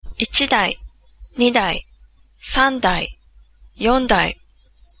1台、2台、3台、4台、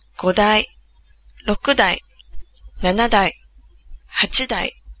5台、6台、7台、8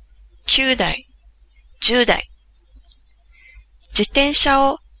台、9台、10台。自転車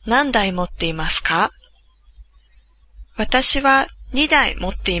を何台持っていますか？私は2台持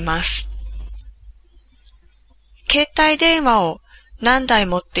っています。携帯電話を何台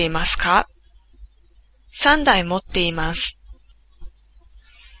持っていますか？3台持っています。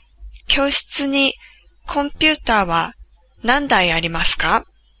教室にコンピューターは何台ありますか？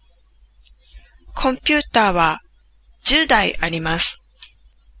コンピューターは10台あります。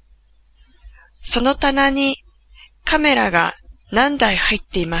その棚にカメラが何台入っ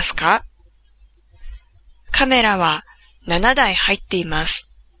ていますか？カメラは7台入っています。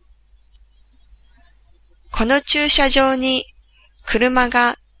この駐車場に車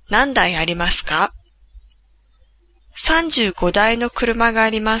が何台ありますか？35台の車があ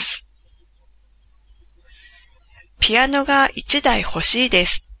ります。ピアノが1台欲しいで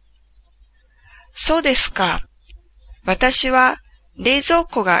す。そうですか。私は冷蔵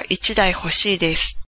庫が1台欲しいです。